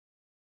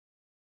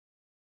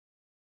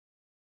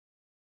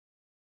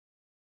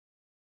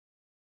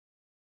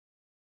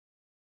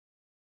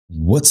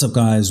What's up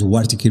guys,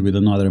 DuArktik here with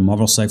another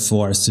Marvel Strike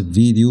Force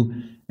video,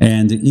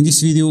 and in this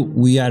video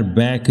we are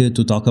back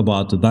to talk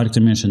about Dark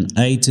Dimension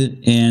 8,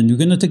 and we're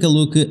gonna take a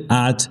look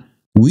at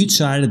which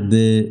are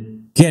the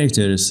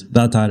characters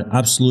that are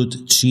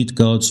absolute cheat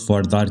codes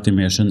for Dark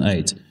Dimension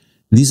 8.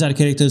 These are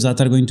characters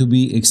that are going to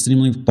be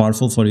extremely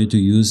powerful for you to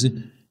use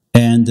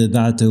and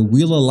that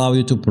will allow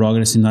you to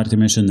progress in Dark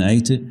Dimension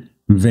 8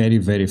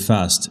 very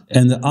fast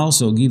and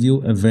also give you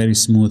a very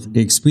smooth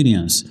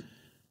experience.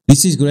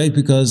 This is great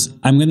because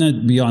I'm gonna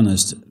be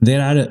honest,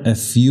 there are a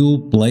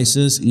few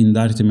places in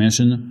Dark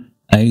Dimension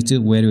 8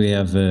 where we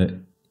have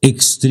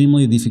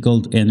extremely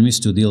difficult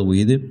enemies to deal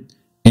with,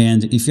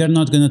 and if you're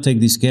not gonna take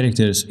these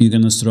characters, you're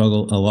gonna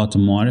struggle a lot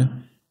more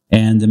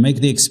and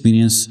make the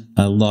experience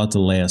a lot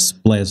less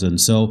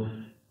pleasant. So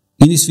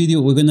in this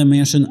video we're gonna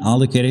mention all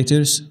the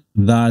characters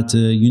that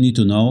you need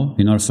to know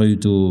in order for you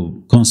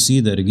to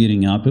consider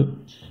gearing up.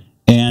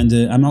 And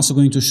I'm also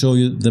going to show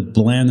you the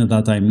plan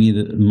that I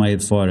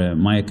made for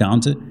my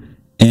account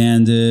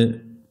and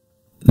the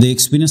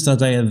experience that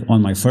I had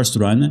on my first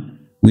run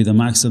with a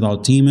maxed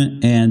out team,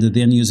 and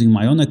then using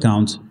my own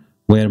account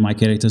where my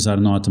characters are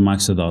not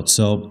maxed out.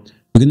 So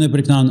we're going to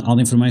break down all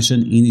the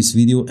information in this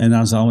video, and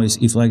as always,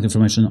 if you like the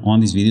information on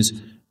these videos,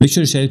 make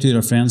sure to share it to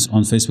your friends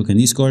on Facebook and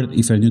Discord.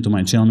 If you're new to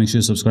my channel, make sure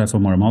you subscribe for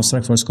more Marvel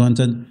Strike Force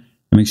content,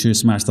 and make sure you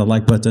smash the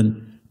like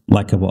button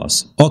like a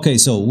boss. Okay,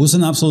 so who's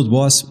an absolute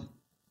boss?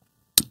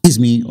 Is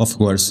me, of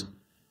course.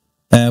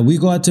 We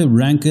got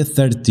rank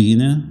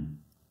 13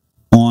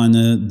 on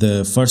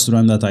the first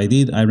run that I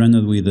did. I ran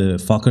it with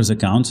Falker's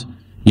account.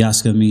 He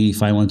asked me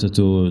if I wanted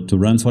to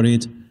run for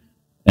it,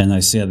 and I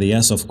said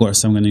yes, of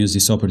course, I'm going to use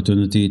this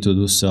opportunity to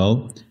do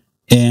so.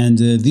 And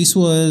this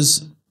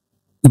was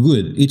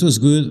good. It was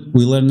good.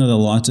 We learned a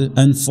lot.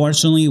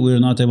 Unfortunately, we were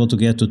not able to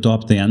get to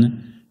top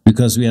 10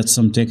 because we had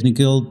some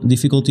technical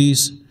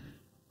difficulties.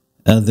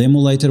 The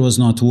emulator was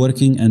not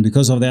working, and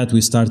because of that we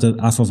started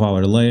half of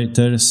hour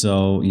later.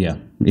 So yeah,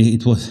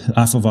 it was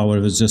half of hour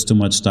was just too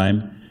much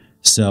time,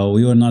 so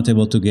we were not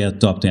able to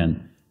get top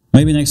 10.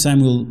 Maybe next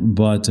time we'll,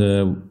 but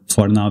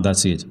for now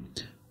that's it.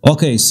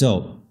 Okay,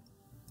 so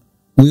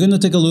we're gonna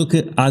take a look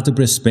at the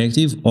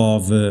perspective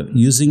of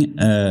using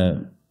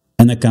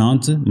an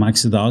account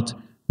maxed out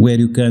where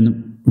you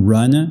can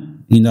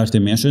run in Dark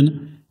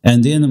Dimension,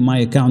 and then my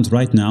account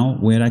right now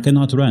where I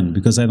cannot run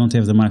because I don't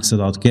have the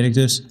maxed out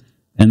characters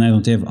and I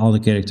don't have all the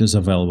characters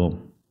available.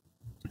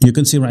 You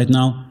can see right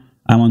now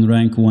I'm on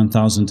rank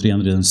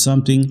 1300 and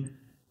something,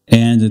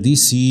 and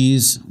this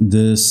is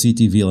the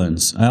city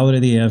villains. I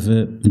already have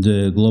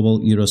the global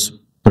heroes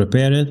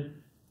prepared,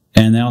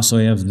 and I also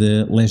have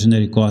the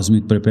legendary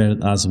cosmic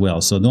prepared as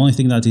well. So the only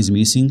thing that is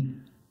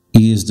missing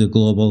is the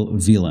global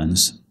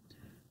villains.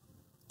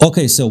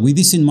 Okay, so with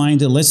this in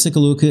mind, let's take a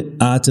look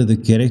at the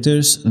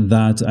characters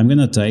that I'm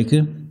gonna take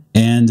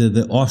and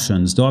the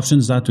options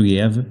that we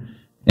have,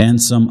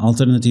 and some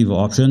alternative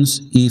options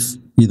if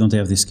you don't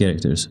have these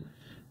characters.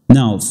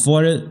 Now,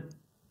 for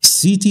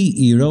City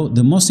Hero,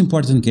 the most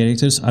important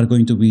characters are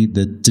going to be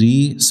the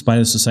 3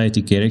 Spider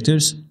Society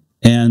characters,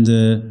 and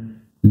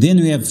then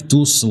we have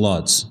 2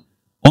 slots.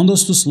 On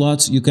those 2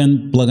 slots, you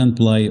can plug and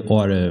play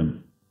or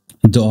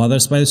the other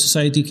Spider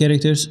Society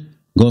characters,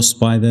 Ghost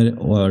Spider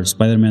or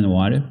Spider-Man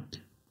War,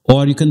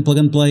 or you can plug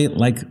and play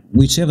like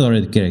whichever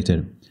other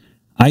character.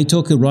 I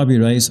took Robbie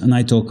Reyes and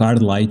I took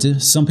Hard Light.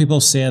 Some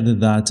people said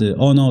that,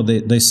 oh no,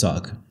 they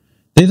suck.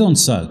 They don't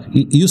suck.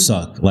 You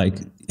suck. Like,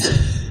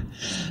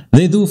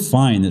 they do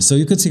fine. So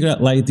you could figure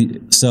out, like,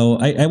 so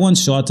I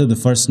one-shot the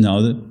first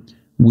node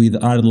with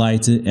Hard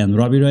Light and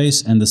Robbie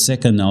Reyes, and the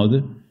second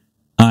node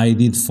I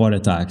did 4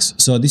 attacks.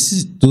 So this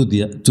is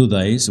 2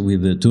 days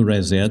with the 2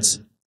 resets.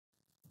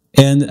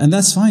 And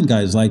that's fine,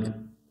 guys. Like,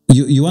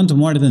 you want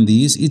more than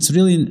these? It's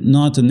really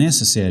not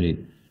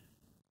necessary.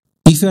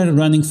 If you are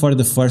running for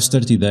the first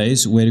 30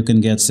 days where you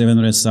can get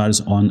 700 stars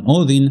on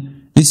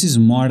Odin, this is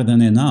more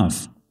than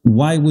enough.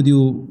 Why would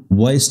you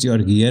waste your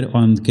gear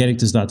on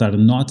characters that are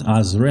not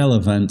as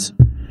relevant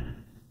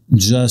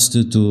just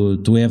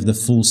to have the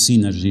full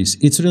synergies?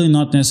 It's really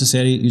not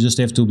necessary. You just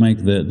have to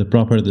make the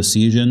proper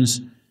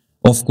decisions.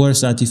 Of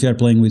course, that if you are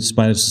playing with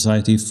Spider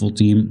Society full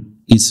team,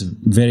 it's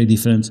very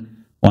different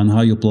on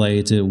how you play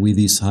it with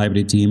this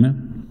hybrid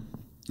team.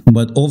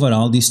 But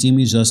overall, this team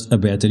is just a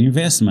better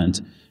investment.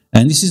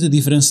 And this is the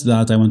difference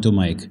that I want to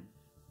make.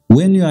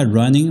 When you are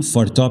running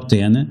for top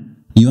 10,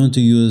 you want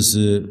to use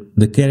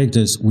the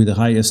characters with the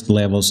highest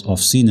levels of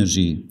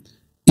synergy.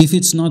 If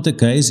it's not the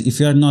case, if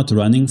you are not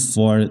running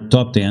for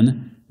top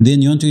 10,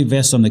 then you want to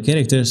invest on the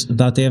characters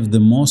that have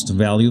the most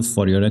value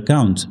for your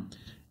account.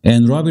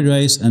 And Robbie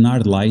Reyes and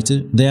Hard Light,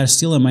 they are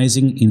still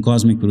amazing in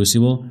Cosmic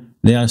Crucible,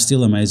 they are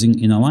still amazing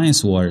in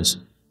Alliance Wars.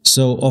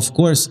 So of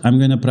course I'm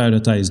going to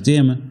prioritize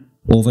them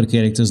over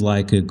characters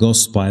like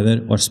Ghost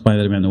Spider or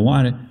Spider-Man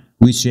War,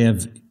 which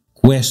have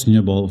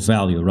questionable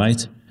value,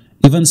 right?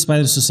 Even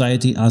Spider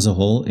Society as a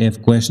whole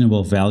have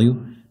questionable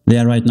value. They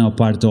are right now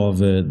part of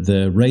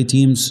the raid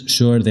teams.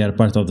 Sure, they are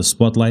part of the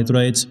spotlight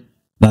raids.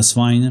 That's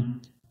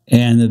fine.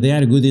 And they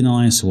are good in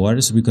Alliance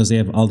Wars because they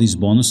have all these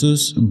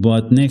bonuses,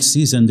 but next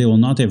season they will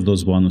not have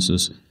those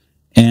bonuses.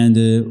 And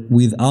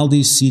with all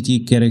these city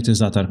characters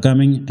that are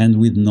coming, and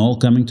with Null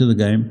coming to the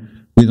game,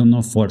 we don't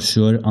know for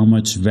sure how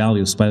much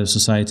value Spider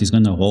Society is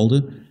going to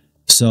hold.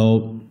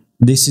 So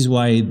this is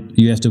why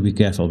you have to be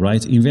careful,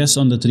 right? Invest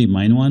on the 3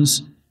 main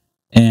ones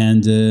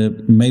and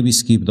maybe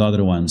skip the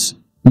other ones.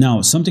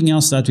 Now, something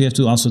else that we have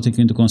to also take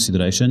into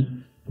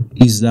consideration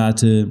is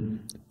that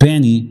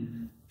Penny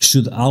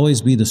should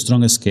always be the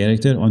strongest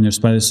character on your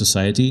Spider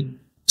Society,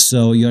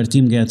 so your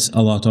team gets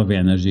a lot of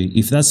energy.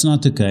 If that's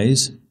not the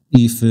case,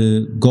 if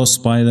Ghost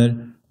Spider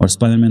or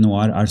Spider-Man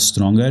Noir are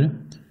stronger,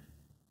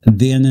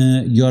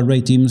 then your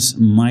raid teams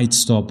might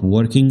stop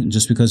working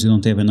just because you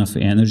don't have enough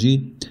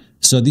energy.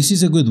 So this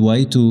is a good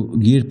way to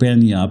gear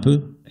Penny up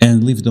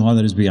and leave the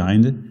others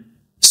behind,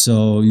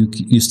 so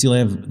you still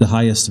have the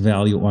highest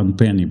value on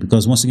Penny,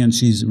 because once again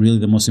she's really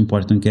the most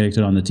important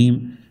character on the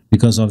team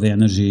because of the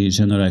energy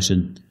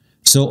generation.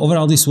 So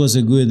overall this was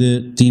a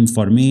good team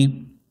for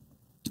me.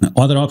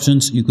 Other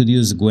options, you could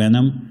use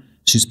Gwenom.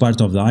 She's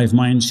part of the Hive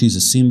Mind, she's a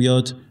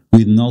symbiote.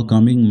 With Null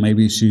coming,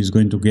 maybe she's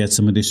going to get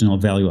some additional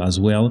value as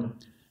well.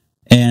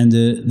 And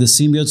the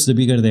symbiotes, the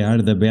bigger they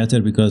are, the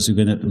better, because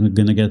you're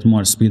gonna get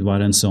more speed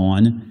bar and so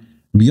on.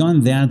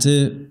 Beyond that,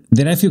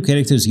 there are a few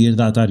characters here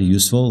that are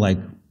useful, like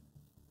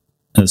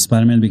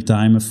Spider-Man Big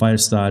Time,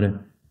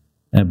 Firestar,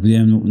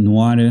 BM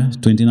Noir,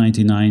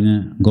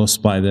 2099, Ghost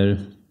Spider.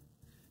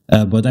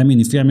 But I mean,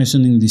 if you are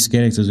mentioning these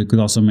characters, we could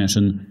also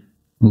mention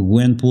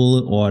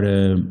Gwenpool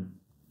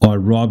or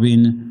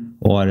Robin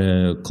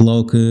or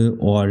Cloak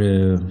or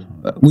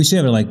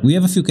whichever. Like, we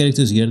have a few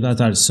characters here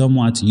that are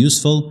somewhat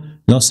useful.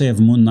 We also have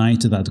Moon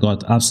Knight that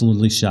got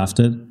absolutely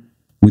shafted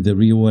with the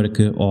rework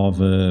of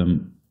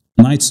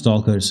Night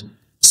Stalkers.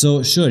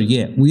 So sure,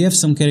 yeah, we have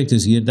some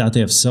characters here that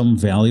have some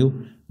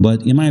value,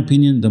 but in my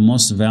opinion, the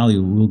most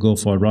value will go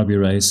for Robbie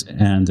Reyes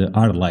and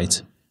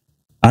Arlight.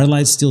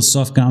 Arlight still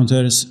soft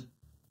counters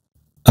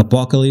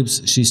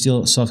Apocalypse. She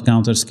still soft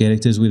counters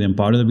characters with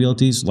empowered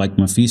abilities like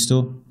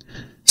Mephisto.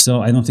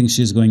 So I don't think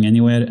she's going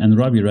anywhere. And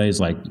Robbie Reyes,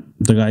 like,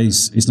 the guy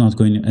is not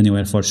going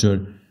anywhere for sure,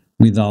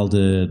 with all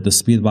the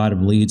speed bar,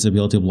 bleeds,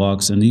 ability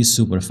blocks, and he's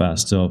super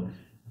fast. So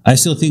I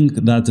still think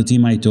that the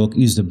team I took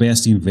is the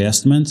best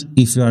investment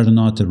if you are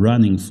not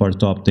running for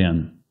top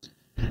 10.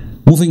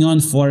 Moving on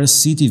for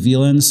city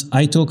villains,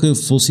 I took a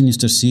full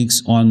Sinister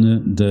Six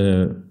on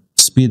the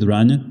speed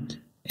run,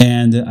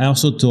 and I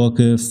also took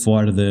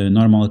for the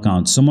normal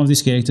account. Some of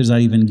these characters are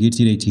even geared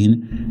tier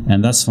 18,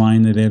 and that's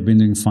fine, they have been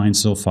doing fine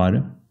so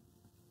far.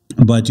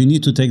 But you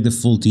need to take the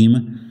full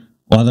team,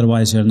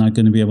 otherwise you're not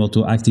going to be able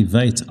to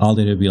activate all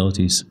their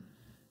abilities.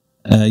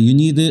 You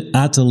need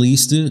at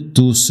least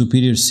 2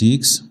 Superior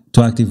 6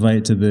 to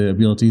activate the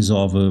abilities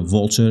of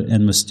Vulture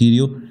and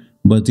Mysterio,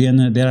 but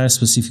then there are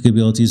specific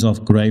abilities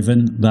of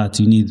Craven that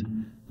you need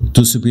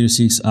 2 Superior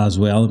 6 as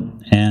well,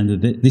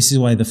 and this is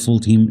why the full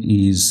team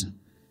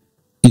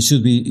it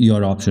should be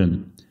your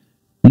option.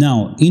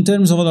 Now, in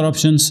terms of other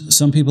options,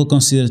 some people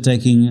consider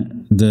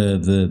taking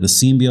the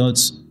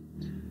symbiotes.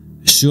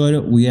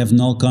 Sure, we have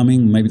Null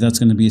coming, maybe that's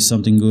going to be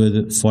something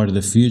good for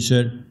the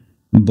future,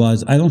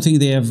 but I don't think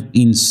they have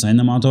insane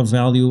amount of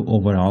value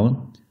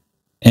overall.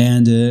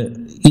 And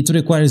it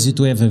requires you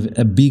to have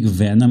a big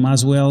Venom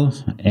as well,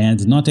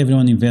 and not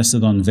everyone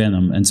invested on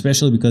Venom, and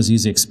especially because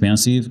he's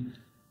expensive,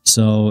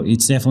 so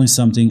it's definitely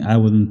something I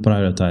wouldn't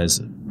prioritize.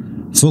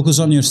 Focus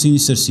on your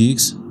Sinister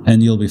Six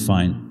and you'll be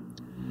fine.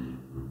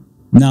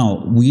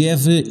 Now, we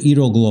have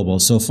Hero Global.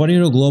 So for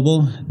Hero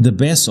Global, the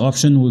best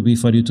option would be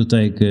for you to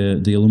take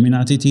the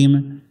Illuminati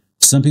team.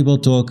 Some people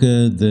took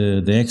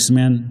the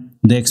X-Men.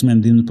 The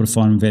X-Men didn't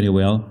perform very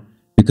well,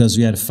 because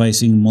we are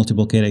facing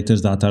multiple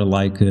characters that are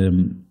like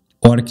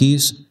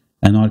Orkies,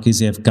 and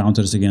Orkies have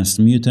counters against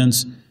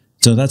mutants,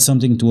 so that's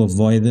something to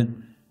avoid.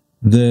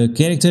 The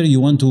character you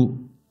want to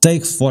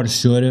take for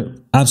sure,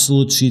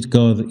 absolute cheat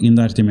code in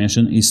Dark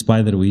Dimension, is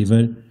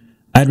Spider-Weaver.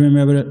 I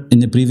remember in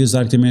the previous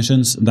Dark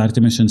Dimensions, Dark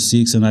Dimension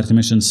 6 and Dark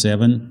Dimension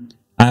 7,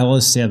 I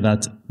always said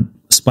that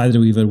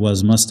Spider-Weaver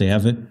was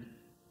must-have.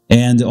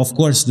 And of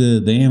course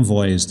the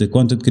envoys, the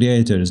content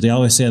creators, they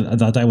always said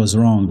that I was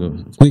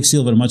wrong.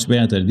 Quicksilver much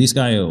better, this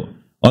guy,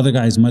 other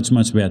guy is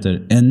much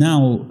better. And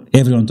now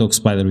everyone talks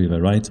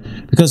Spider-Weaver, right?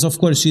 Because of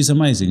course she's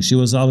amazing, she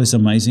was always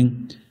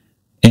amazing.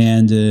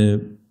 And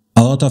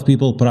a lot of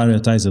people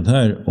prioritized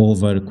her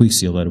over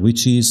Quicksilver,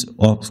 which is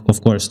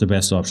of course the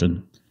best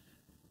option.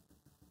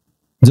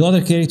 The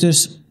other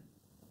characters,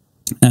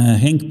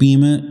 Hank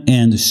Pym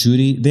and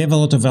Shuri, they have a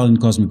lot of value in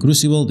Cosmic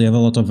Crucible, they have a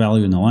lot of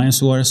value in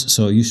Alliance Wars,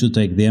 so you should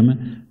take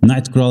them.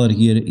 Nightcrawler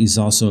here is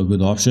also a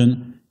good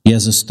option. He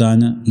has a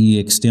stun, he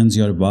extends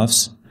your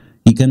buffs,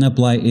 he can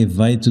apply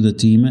evade to the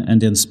team, and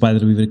then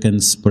Spider-Weaver can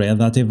spread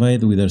that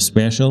evade with her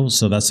special,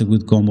 so that's a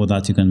good combo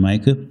that you can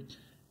make.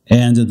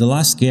 And the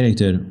last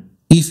character,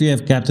 if you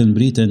have Captain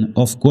Britain,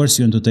 of course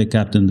you want to take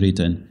Captain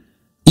Britain.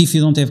 If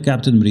you don't have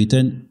Captain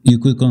Britain, you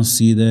could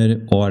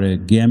consider or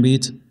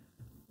Gambit,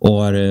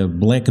 or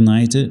Black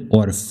Knight,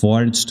 or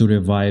Forge to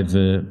revive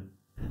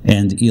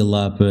and heal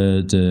up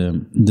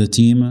the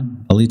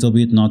team a little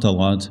bit, not a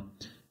lot.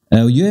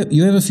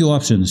 You have a few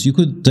options. You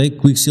could take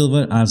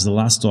Quicksilver as the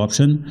last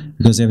option,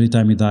 because every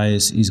time he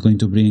dies, he's going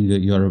to bring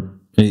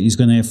he's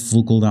going to have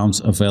full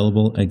cooldowns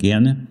available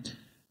again.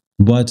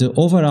 But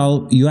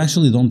overall, you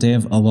actually don't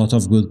have a lot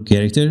of good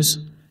characters,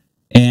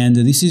 and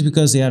this is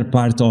because they are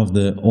part of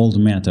the old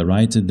meta,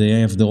 right?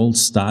 They have the old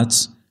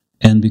stats,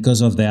 and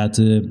because of that,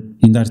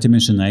 in Dark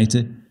Dimension 8,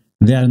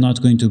 they are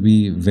not going to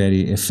be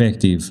very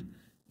effective.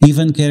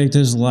 Even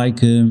characters like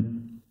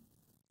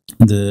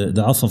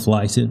the Alpha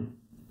Flight,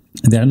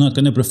 they are not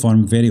going to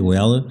perform very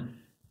well,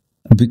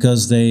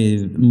 because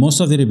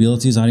most of their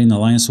abilities are in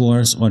Alliance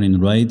Wars or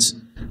in raids,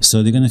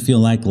 so they're going to feel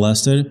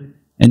lackluster.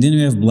 And then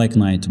we have Black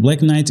Knight.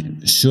 Black Knight,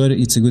 sure,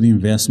 it's a good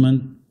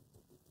investment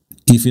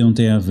if you don't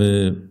have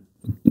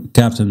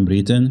Captain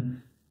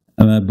Britain,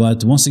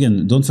 but once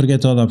again, don't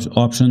forget all the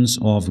options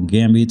of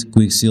Gambit,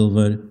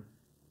 Quicksilver,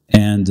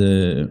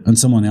 and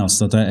someone else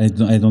that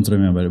I don't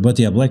remember. But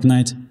yeah, Black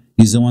Knight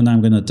is the one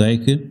I'm gonna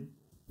take,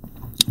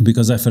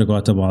 because I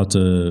forgot about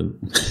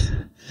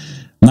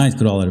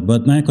Nightcrawler.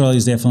 But Nightcrawler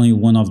is definitely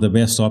one of the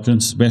best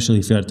options, especially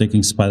if you are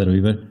taking Spider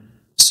Weaver,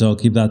 so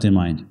keep that in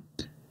mind.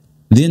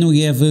 Then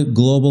we have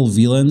global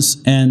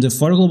villains, and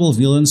for global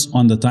villains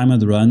on the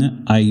timed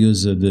run, I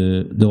use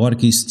the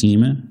DuArktik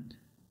team.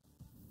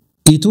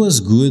 It was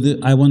good,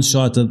 I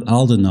one-shotted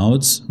all the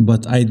nodes,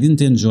 but I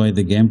didn't enjoy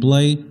the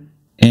gameplay,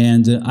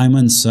 and I'm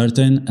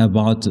uncertain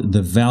about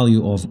the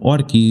value of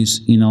Orkis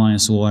in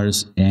Alliance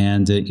Wars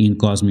and in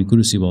Cosmic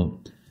Crucible.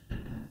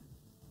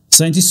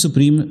 Scientist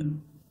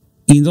Supreme,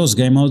 in those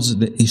game modes,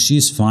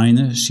 she's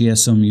fine, she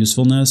has some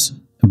usefulness,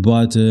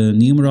 but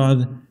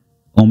Nimrod,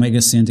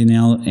 Omega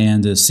Sentinel,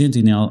 and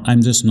Sentinel,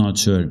 I'm just not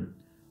sure.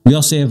 We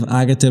also have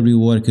Agatha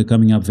rework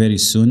coming up very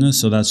soon,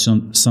 so that's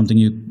something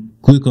you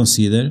could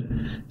consider.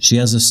 She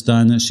has a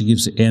stun, she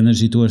gives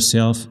energy to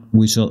herself,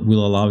 which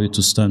will allow you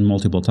to stun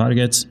multiple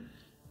targets.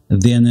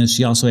 Then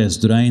she also has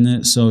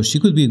Drain, so she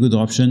could be a good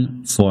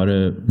option for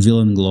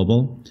Villain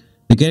Global.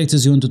 The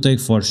characters you want to take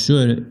for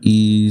sure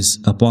is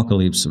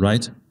Apocalypse,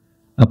 right?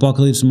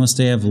 Apocalypse must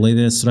have,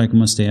 Lady Strike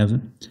must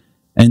have.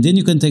 And then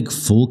you can take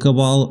Full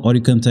Cabal, or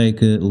you can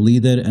take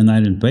Leader and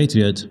Iron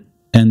Patriot,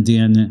 and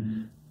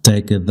then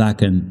take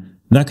Dakan.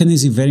 Dakan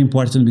is very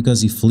important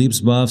because he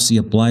flips buffs, he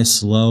applies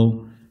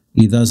slow,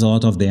 he does a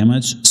lot of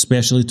damage,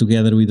 especially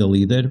together with the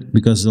Leader,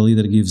 because the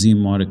Leader gives him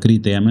more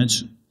crit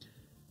damage.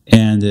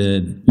 And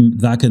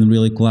Dakan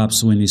really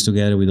claps when he's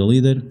together with the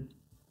Leader.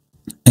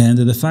 And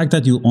the fact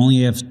that you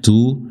only have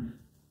 2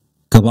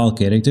 Cabal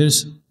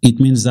characters, it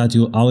means that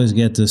you always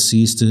get the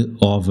assist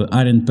of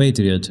Iron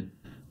Patriot,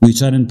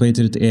 which Iron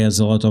Patriot has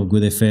a lot of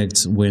good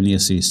effects when he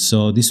assists.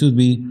 So this would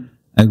be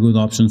a good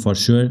option for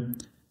sure.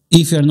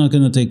 If you're not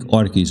going to take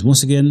Orkis,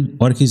 once again,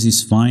 Orkis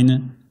is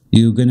fine.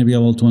 You're going to be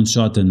able to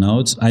one-shot the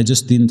nodes. I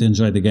just didn't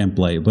enjoy the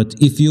gameplay. But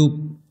if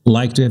you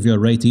like to have your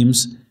raid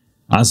teams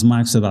as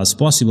maxed as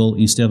possible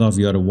instead of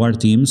your war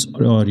teams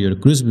or your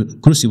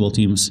crucible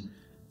teams,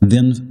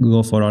 then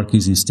go for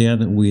Orkis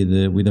instead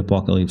with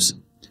Apocalypse.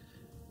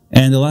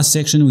 And the last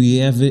section we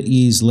have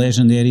is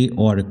Legendary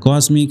or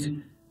Cosmic.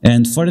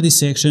 And for this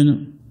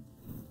section,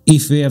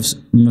 if you have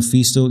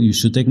Mephisto, you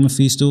should take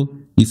Mephisto.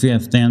 If you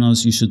have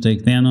Thanos, you should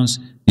take Thanos.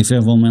 If you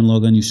have Old Man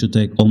Logan, you should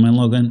take Old Man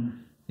Logan.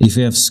 If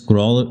you have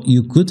Skrull,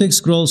 you could take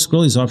Skrull.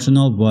 Skrull is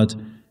optional, but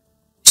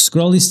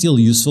Skrull is still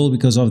useful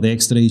because of the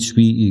extra HP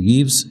he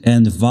gives.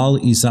 And Val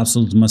is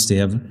absolute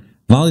must-have.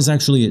 Val is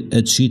actually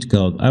a cheat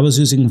code. I was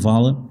using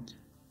Val,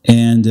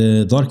 and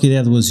Dorky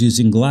Dad was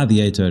using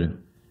Gladiator.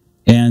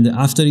 And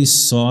after he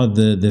saw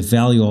the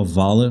value of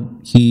Val,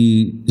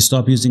 he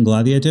stopped using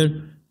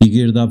Gladiator, he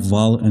geared up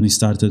Val, and he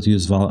started to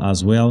use Val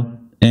as well.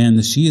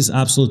 And she is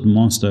absolute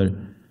monster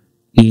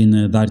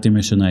in Dark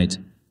Dimension 8.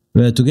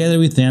 Together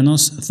with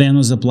Thanos,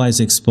 Thanos applies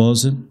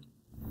Expose,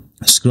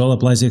 Skrull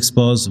applies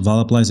Expose,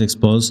 Val applies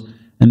Expose,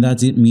 and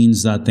that it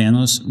means that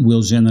Thanos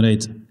will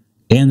generate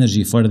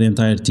energy for the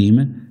entire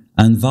team,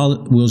 and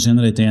Val will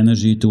generate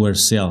energy to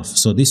herself.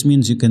 So this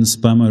means you can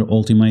spam her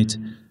ultimate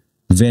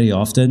very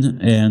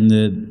often,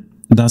 and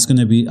that's going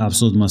to be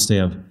absolute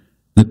must-have.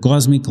 The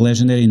Cosmic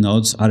Legendary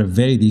nodes are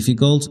very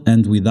difficult,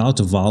 and without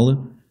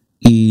Val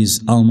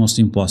is almost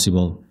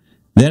impossible.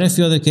 There are a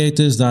few other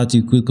characters that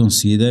you could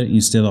consider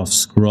instead of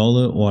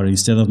Skrull or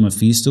instead of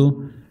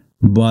Mephisto,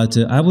 but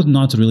I would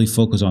not really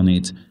focus on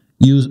it.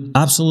 You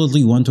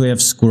absolutely want to have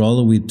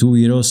Skrull with 2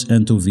 heroes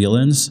and 2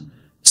 villains,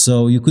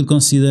 so you could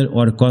consider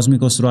or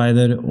Cosmic Ghost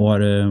Rider or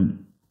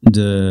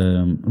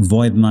the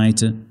Void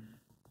Knight,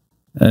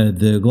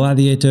 the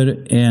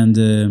Gladiator, and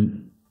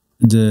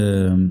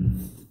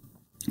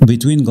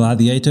between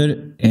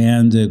Gladiator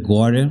and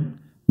Gore.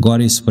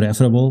 Gore is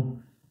preferable.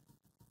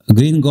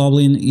 Green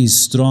Goblin is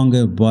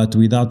stronger, but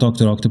without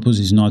Dr. Octopus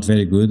is not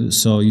very good,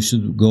 so you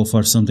should go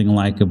for something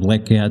like a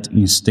Black Cat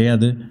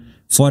instead.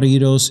 For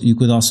heroes, you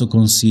could also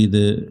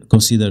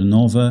consider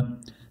Nova.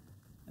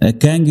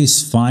 Kang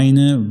is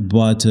fine,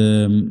 but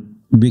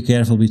be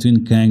careful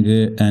between Kang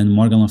and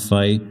Morgan Le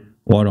Fay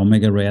or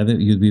Omega Red.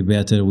 You'd be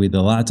better with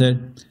the latter.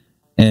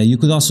 You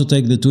could also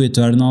take the 2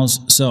 Eternals.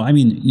 So, I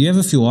mean, you have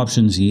a few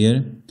options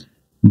here,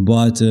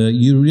 but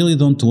you really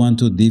don't want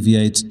to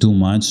deviate too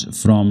much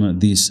from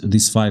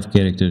these 5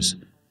 characters.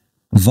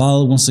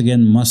 Val, once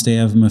again, must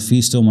have.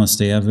 Mephisto, must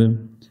have.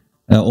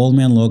 Old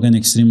Man Logan,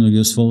 extremely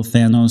useful.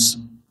 Thanos,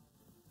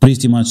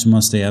 pretty much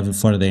must have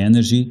for the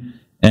energy.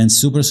 And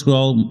Super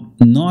Skrull,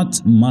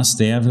 not must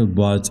have,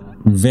 but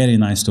very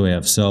nice to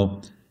have.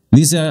 So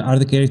these are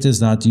the characters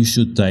that you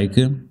should take.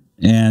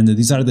 And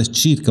these are the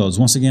cheat codes.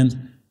 Once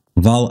again,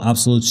 Val,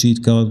 absolute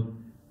cheat code.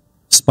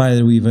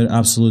 Spider Weaver,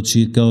 absolute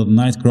cheat code.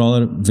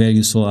 Nightcrawler, very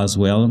useful as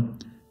well.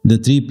 The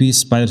 3-piece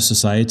Spider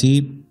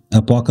Society.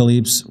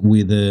 Apocalypse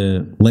with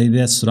Lady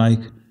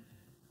Deathstrike.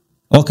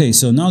 Okay,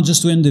 so now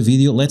just to end the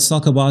video, let's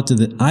talk about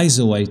the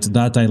ISO weight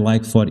that I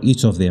like for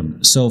each of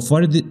them. So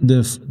for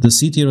the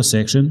Seat Hero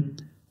section,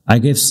 I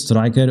gave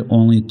Striker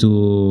only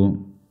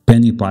to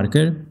Penny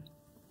Parker.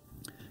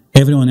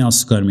 Everyone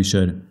else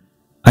Skirmisher.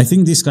 I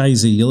think this guy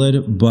is a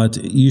healer, but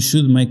you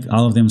should make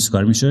all of them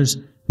Skirmishers.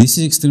 This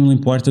is extremely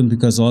important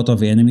because a lot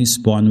of enemies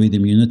spawn with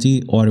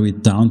immunity or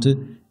with taunt,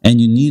 and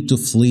you need to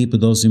flip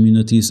those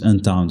immunities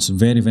and taunts.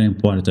 Very, very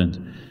important.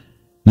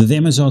 The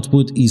damage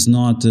output is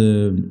not...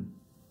 the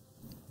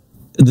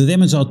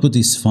damage output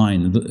is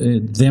fine. The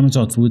damage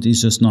output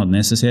is just not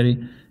necessary.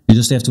 You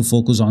just have to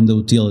focus on the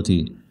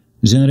utility,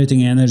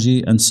 generating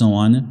energy and so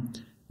on.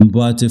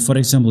 But for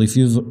example, if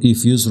you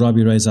use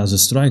Robbie Reyes as a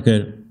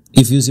striker,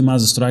 if you use him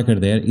as a striker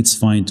there, it's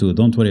fine too.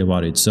 Don't worry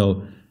about it.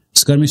 So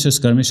Skirmisher,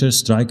 Skirmisher,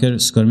 Striker,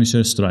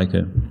 Skirmisher,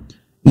 Striker.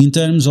 In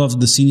terms of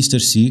the Sinister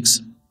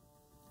Six,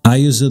 I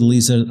use the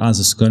Lizard as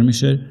a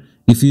Skirmisher.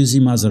 If you use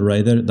him as a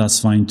Raider, that's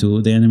fine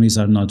too. The enemies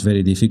are not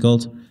very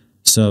difficult,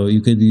 so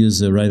you could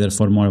use a Raider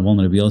for more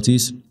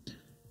vulnerabilities.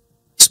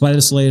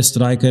 Spider Slayer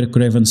Striker,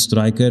 Craven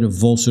Striker,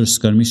 Vulture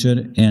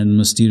Skirmisher, and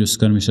Mysterious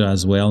Skirmisher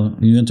as well.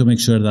 You want to make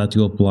sure that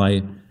you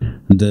apply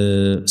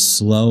the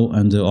slow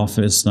and the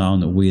offense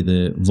down with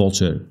the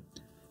Vulture.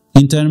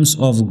 In terms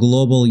of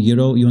global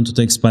hero, you want to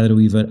take Spider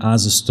Weaver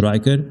as a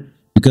Striker,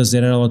 because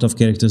there are a lot of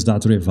characters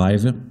that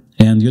revive,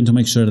 and you want to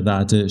make sure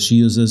that she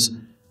uses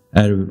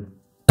her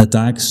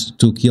attacks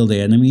to kill the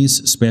enemies,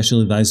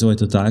 especially the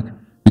isolate attack,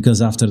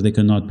 because after they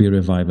cannot be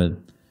revived.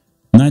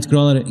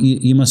 Nightcrawler,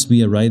 he must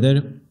be a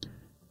Raider,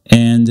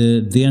 and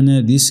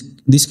then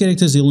this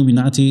character's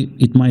Illuminati,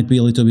 it might be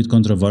a little bit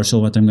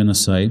controversial what I'm gonna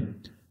say,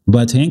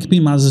 but Hank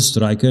Pym as a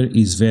Striker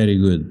is very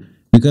good,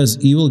 because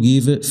he will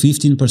give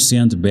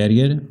 15%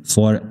 barrier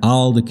for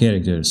all the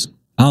characters.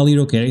 All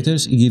hero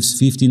characters, he gives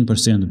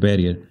 15%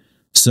 barrier.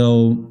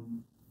 So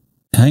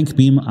Hank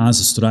Pym as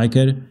a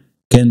Striker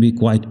can be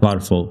quite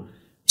powerful.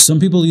 Some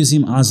people use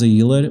him as a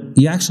healer.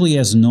 He actually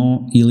has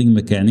no healing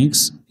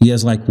mechanics. He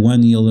has like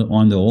 1 heal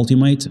on the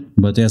ultimate,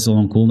 but has a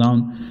long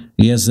cooldown.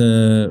 He has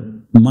a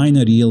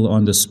minor heal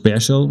on the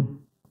special,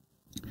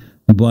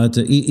 but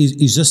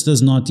he just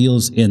does not heal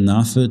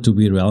enough to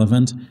be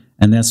relevant,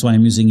 and that's why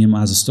I'm using him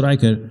as a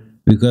Striker,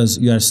 because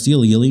you are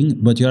still healing,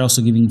 but you are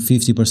also giving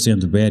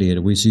 50%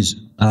 barrier, which is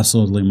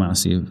absolutely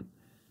massive.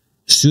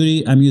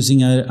 Shuri, I'm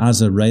using her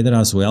as a Raider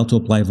as well to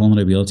apply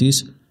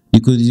vulnerabilities.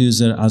 You could use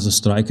her as a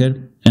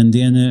Striker, and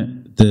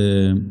then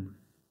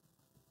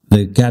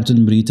the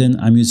Captain Britain,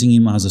 I'm using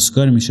him as a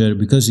Skirmisher,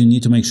 because you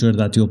need to make sure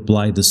that you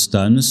apply the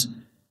stuns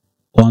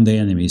on the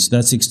enemies.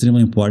 That's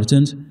extremely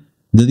important.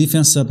 The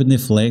defense up and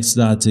deflects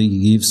that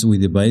he gives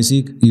with the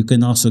basic, you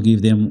can also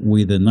give them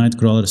with the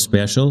Nightcrawler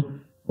special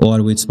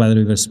or with Spider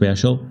Weaver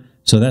special.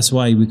 So that's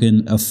why we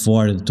can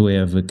afford to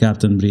have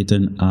Captain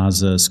Britain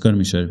as a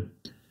Skirmisher.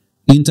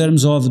 In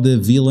terms of the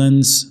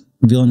villains,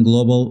 Villain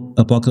Global,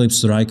 Apocalypse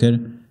Striker,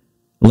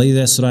 Lady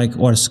Deathstrike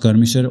or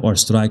Skirmisher or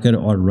Striker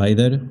or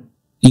Raider.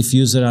 If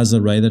user as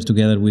a Raider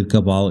together with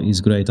Cabal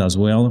is great as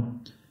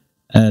well.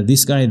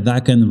 This guy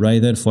Dakan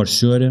Raider for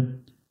sure.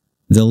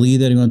 The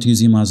leader, you want to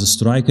use him as a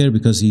Striker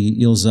because he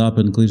heals up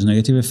and clears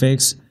negative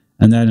effects.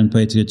 And Iron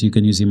Patriot, you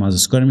can use him as a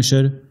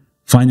Skirmisher.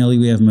 Finally,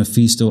 we have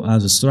Mephisto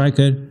as a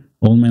Striker,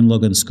 Old Man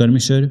Logan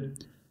Skirmisher,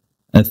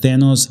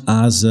 Thanos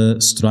as a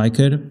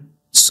Striker,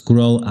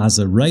 Skrull as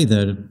a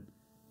Raider,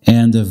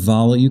 and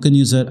Val, you can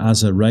use her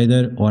as a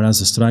Raider or as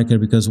a Striker,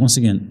 because once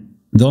again,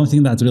 the only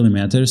thing that really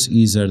matters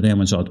is her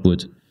damage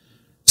output.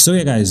 So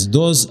yeah guys,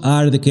 those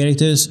are the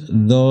characters,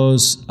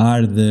 those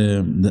are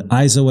the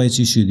ISO weights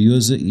you should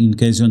use in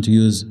case you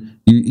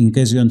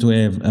want to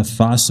have a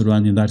fast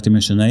run in Dark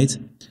Dimension 8.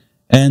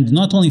 And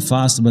not only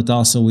fast, but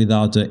also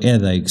without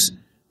headaches.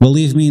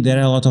 Believe me, there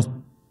are a lot of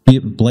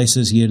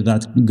places here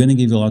that are going to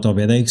give you a lot of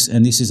headaches,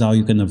 and this is how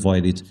you can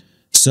avoid it.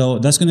 So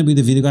that's going to be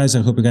the video guys.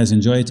 I hope you guys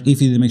enjoyed it. If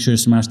you did, make sure you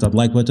smash that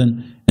like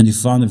button. And if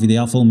you found the video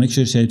helpful, make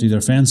sure you share it with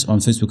your friends on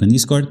Facebook and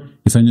Discord.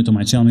 If you're new to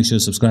my channel, make sure you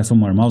subscribe for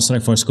more Mouse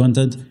Strike Force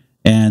content.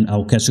 And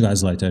I'll catch you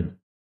guys later.